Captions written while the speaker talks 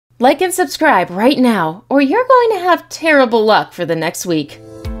Like and subscribe right now, or you're going to have terrible luck for the next week.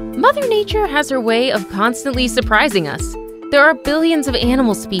 Mother Nature has her way of constantly surprising us. There are billions of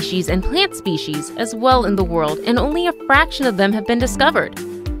animal species and plant species as well in the world, and only a fraction of them have been discovered.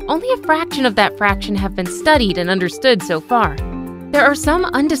 Only a fraction of that fraction have been studied and understood so far. There are some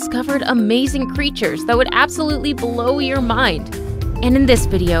undiscovered amazing creatures that would absolutely blow your mind. And in this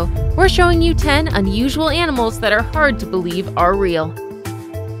video, we're showing you 10 unusual animals that are hard to believe are real.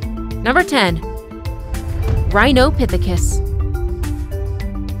 Number 10. Rhinopithecus.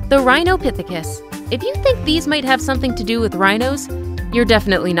 The Rhinopithecus. If you think these might have something to do with rhinos, you're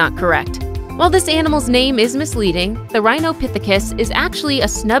definitely not correct. While this animal's name is misleading, the Rhinopithecus is actually a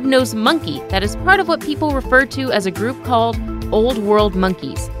snub-nosed monkey that is part of what people refer to as a group called Old World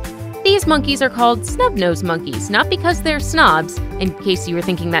monkeys. These monkeys are called snub-nosed monkeys, not because they're snobs, in case you were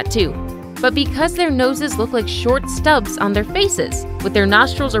thinking that too, but because their noses look like short stubs on their faces, with their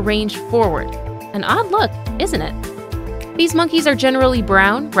nostrils arranged forward. An odd look, isn't it? These monkeys are generally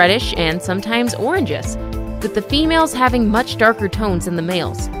brown, reddish, and sometimes oranges, with the females having much darker tones than the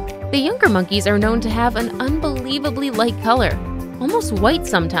males. The younger monkeys are known to have an unbelievably light color, almost white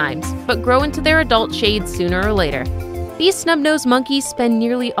sometimes, but grow into their adult shades sooner or later. These snub-nosed monkeys spend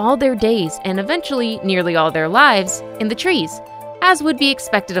nearly all their days, and eventually nearly all their lives, in the trees, as would be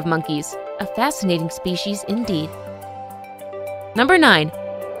expected of monkeys. A fascinating species indeed. Number 9.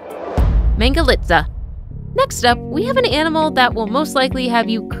 Mangalitsa. Next up, we have an animal that will most likely have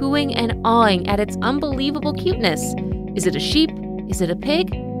you cooing and awing at its unbelievable cuteness. Is it a sheep? Is it a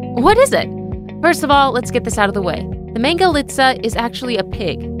pig? What is it? First of all, let's get this out of the way. The Mangalitsa is actually a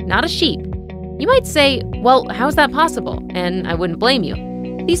pig, not a sheep. You might say, well, how's that possible? And I wouldn't blame you.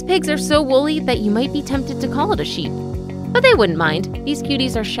 These pigs are so woolly that you might be tempted to call it a sheep. But they wouldn't mind. These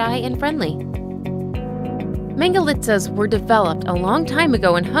cuties are shy and friendly. Mangalitsas were developed a long time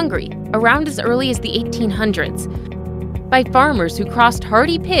ago in Hungary, around as early as the 1800s, by farmers who crossed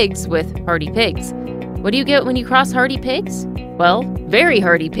hardy pigs with hardy pigs. What do you get when you cross hardy pigs? Well, very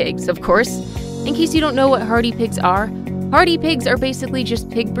hardy pigs, of course. In case you don't know what hardy pigs are basically just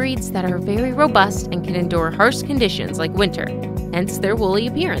pig breeds that are very robust and can endure harsh conditions like winter, hence their woolly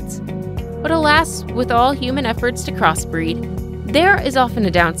appearance. But alas, with all human efforts to crossbreed, there is often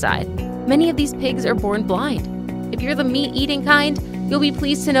a downside. Many of these pigs are born blind. If you're the meat-eating kind, you'll be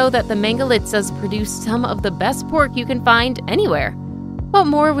pleased to know that the Mangalitsas produce some of the best pork you can find anywhere. What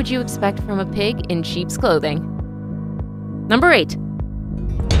more would you expect from a pig in sheep's clothing? Number 8.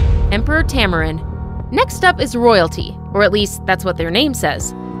 Emperor Tamarin. Next up is royalty, or at least that's what their name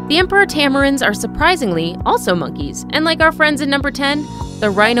says. The Emperor Tamarins are surprisingly also monkeys, and like our friends in number 10, the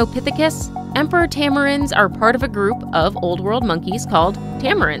Rhinopithecus, Emperor Tamarins are part of a group of Old World monkeys called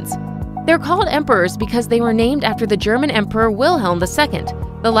tamarins. They're called emperors because they were named after the German Emperor Wilhelm II,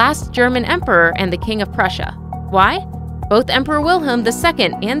 the last German emperor and the King of Prussia. Why? Both Emperor Wilhelm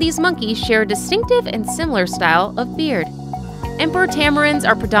II and these monkeys share a distinctive and similar style of beard. Emperor tamarins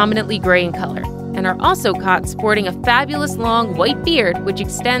are predominantly gray in color, and are also caught sporting a fabulous long white beard which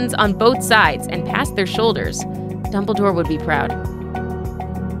extends on both sides and past their shoulders. Dumbledore would be proud.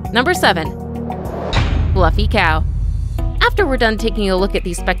 Number 7. Fluffy cow. After we're done taking a look at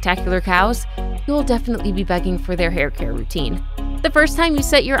these spectacular cows, you'll definitely be begging for their hair care routine. The first time you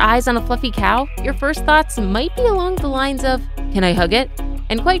set your eyes on a fluffy cow, your first thoughts might be along the lines of, can I hug it?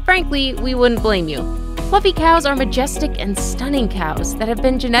 And quite frankly, we wouldn't blame you. Fluffy cows are majestic and stunning cows that have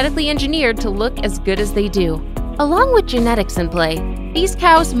been genetically engineered to look as good as they do. Along with genetics in play, these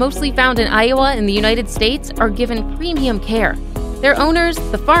cows, mostly found in Iowa in the United States, are given premium care. Their owners,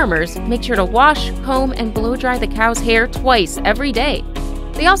 the farmers, make sure to wash, comb, and blow-dry the cow's hair twice every day.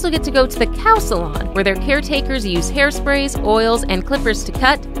 They also get to go to the cow salon, where their caretakers use hairsprays, oils, and clippers to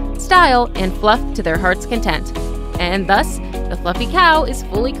cut, style, and fluff to their heart's content. And thus, the fluffy cow is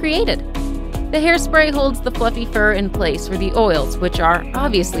fully created. The hairspray holds the fluffy fur in place where the oils, which are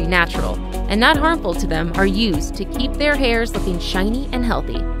obviously natural and not harmful to them, are used to keep their hairs looking shiny and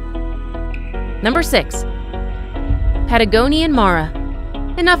healthy. Number 6. Patagonian Mara.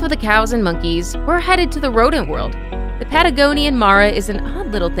 Enough of the cows and monkeys, we're headed to the rodent world. The Patagonian Mara is an odd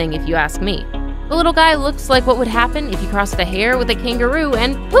little thing if you ask me. The little guy looks like what would happen if you crossed a hare with a kangaroo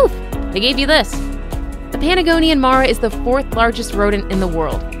and poof, they gave you this. The Patagonian Mara is the 4th largest rodent in the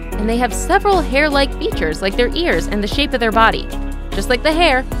world, and they have several hare-like features like their ears and the shape of their body. Just like the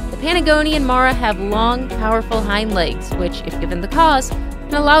hare, the Patagonian Mara have long, powerful hind legs, which, if given the cause,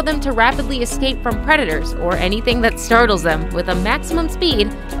 can allow them to rapidly escape from predators or anything that startles them with a maximum speed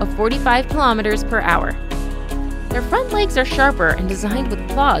of 45 kilometers per hour. Their front legs are sharper and designed with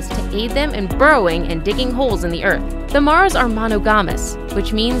claws to aid them in burrowing and digging holes in the earth. The Mars are monogamous,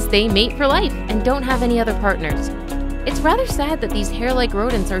 which means they mate for life and don't have any other partners. It's rather sad that these hare-like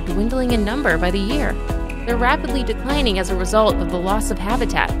rodents are dwindling in number by the year. They're rapidly declining as a result of the loss of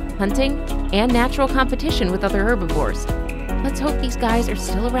habitat, hunting, and natural competition with other herbivores. Let's hope these guys are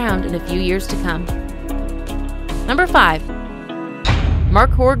still around in a few years to come. Number 5.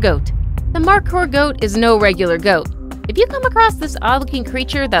 Markhor goat. The Markhor goat is no regular goat. If you come across this odd-looking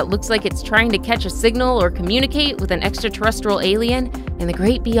creature that looks like it's trying to catch a signal or communicate with an extraterrestrial alien in the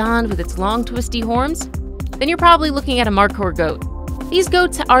great beyond with its long twisty horns, then you're probably looking at a Markhor goat. These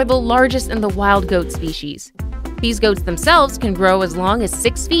goats are the largest in the wild goat species. These goats themselves can grow as long as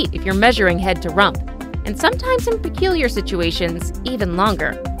 6 feet if you're measuring head to rump, and sometimes in peculiar situations, even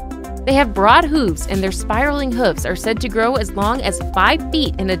longer. They have broad hooves, and their spiraling hooves are said to grow as long as 5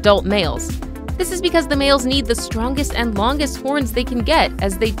 feet in adult males. This is because the males need the strongest and longest horns they can get,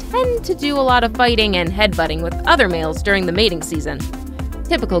 as they tend to do a lot of fighting and headbutting with other males during the mating season.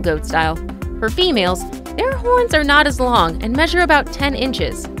 Typical goat style. For females, their horns are not as long and measure about 10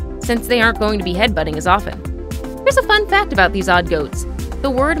 inches, since they aren't going to be headbutting as often. Here's a fun fact about these odd goats.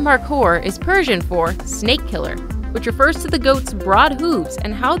 The word Markhor is Persian for snake killer, which refers to the goat's broad hooves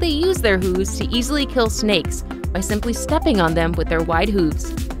and how they use their hooves to easily kill snakes by simply stepping on them with their wide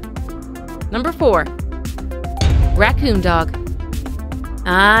hooves. Number 4. Raccoon dog.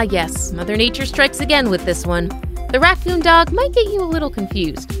 Ah yes, Mother Nature strikes again with this one. The raccoon dog might get you a little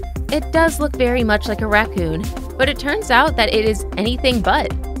confused. It does look very much like a raccoon, but it turns out that it is anything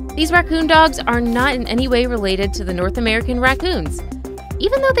but. These raccoon dogs are not in any way related to the North American raccoons.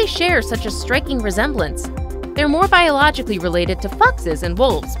 Even though they share such a striking resemblance, they're more biologically related to foxes and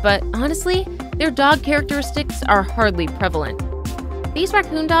wolves, but honestly, their dog characteristics are hardly prevalent. These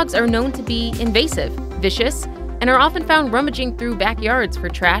raccoon dogs are known to be invasive, vicious, and are often found rummaging through backyards for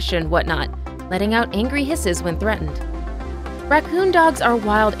trash and whatnot, letting out angry hisses when threatened. Raccoon dogs are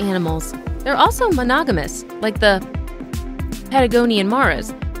wild animals. They're also monogamous, like the Patagonian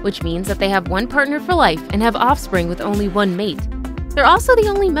Maras, which means that they have one partner for life and have offspring with only one mate. They're also the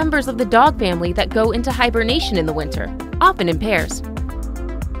only members of the dog family that go into hibernation in the winter, often in pairs.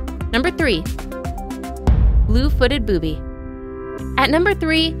 Number 3. Blue-footed booby. At number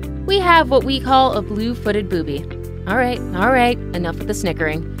 3, we have what we call a blue-footed booby. All right, enough with the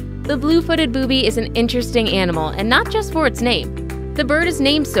snickering. The blue-footed booby is an interesting animal, and not just for its name. The bird is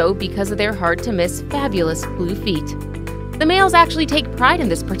named so because of their hard-to-miss, fabulous blue feet. The males actually take pride in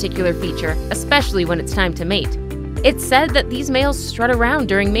this particular feature, especially when it's time to mate. It's said that these males strut around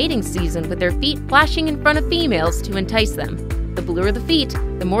during mating season with their feet flashing in front of females to entice them. The bluer the feet,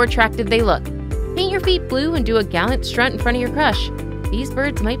 the more attractive they look. Paint your feet blue and do a gallant strut in front of your crush. These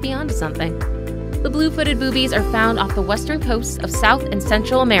birds might be onto something. The blue-footed boobies are found off the western coasts of South and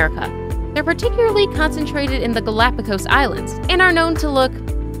Central America. They're particularly concentrated in the Galapagos Islands and are known to look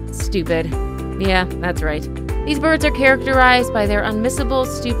stupid. Yeah, that's right. These birds are characterized by their unmissable,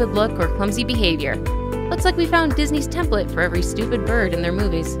 stupid look or clumsy behavior. Looks like we found Disney's template for every stupid bird in their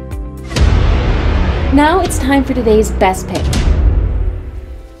movies. Now it's time for today's best pick.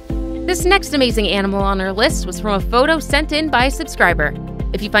 This next amazing animal on our list was from a photo sent in by a subscriber.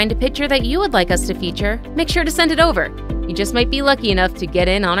 If you find a picture that you would like us to feature, make sure to send it over. You just might be lucky enough to get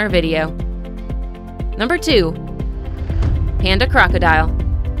in on our video. Number 2. Panda crocodile.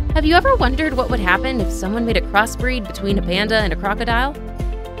 Have you ever wondered what would happen if someone made a crossbreed between a panda and a crocodile?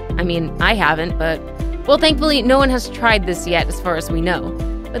 I mean, I haven't, but... well, thankfully, no one has tried this yet as far as we know.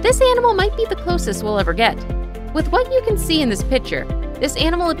 But this animal might be the closest we'll ever get. With what you can see in this picture, this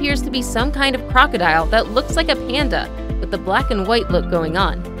animal appears to be some kind of crocodile that looks like a panda, with the black and white look going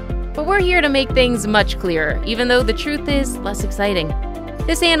on. But we're here to make things much clearer, even though the truth is less exciting.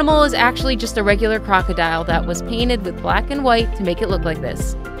 This animal is actually just a regular crocodile that was painted with black and white to make it look like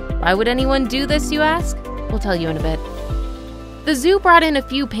this. Why would anyone do this, you ask? We'll tell you in a bit. The zoo brought in a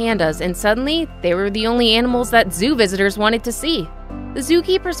few pandas, and suddenly, they were the only animals that zoo visitors wanted to see. The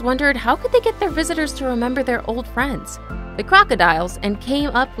zookeepers wondered how could they get their visitors to remember their old friends, the crocodiles, and came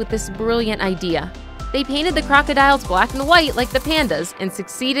up with this brilliant idea. They painted the crocodiles black and white like the pandas and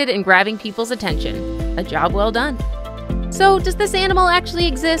succeeded in grabbing people's attention. A job well done. So, does this animal actually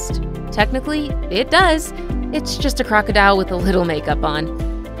exist? Technically, it does. It's just a crocodile with a little makeup on.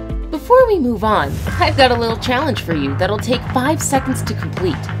 Before we move on, I've got a little challenge for you that'll take 5 seconds to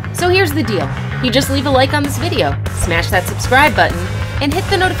complete. So here's the deal. You just leave a like on this video, smash that subscribe button, and hit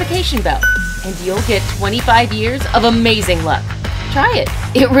the notification bell, and you'll get 25 years of amazing luck. Try it.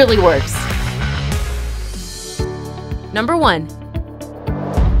 It really works. Number 1.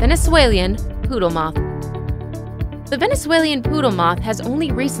 Venezuelan poodle moth. The Venezuelan poodle moth has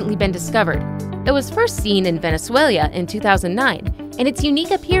only recently been discovered. It was first seen in Venezuela in 2009, and its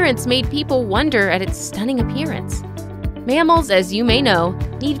unique appearance made people wonder at its stunning appearance. Mammals, as you may know,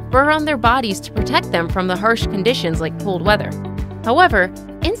 need fur on their bodies to protect them from the harsh conditions like cold weather. However,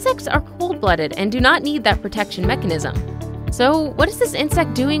 insects are cold-blooded and do not need that protection mechanism. So, what is this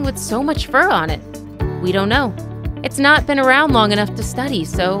insect doing with so much fur on it? We don't know. It's not been around long enough to study,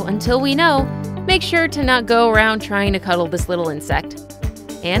 so until we know, make sure to not go around trying to cuddle this little insect.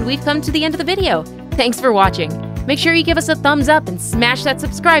 And we've come to the end of the video. Thanks for watching. Make sure you give us a thumbs up and smash that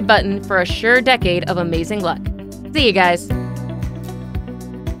subscribe button for a sure decade of amazing luck. See you guys!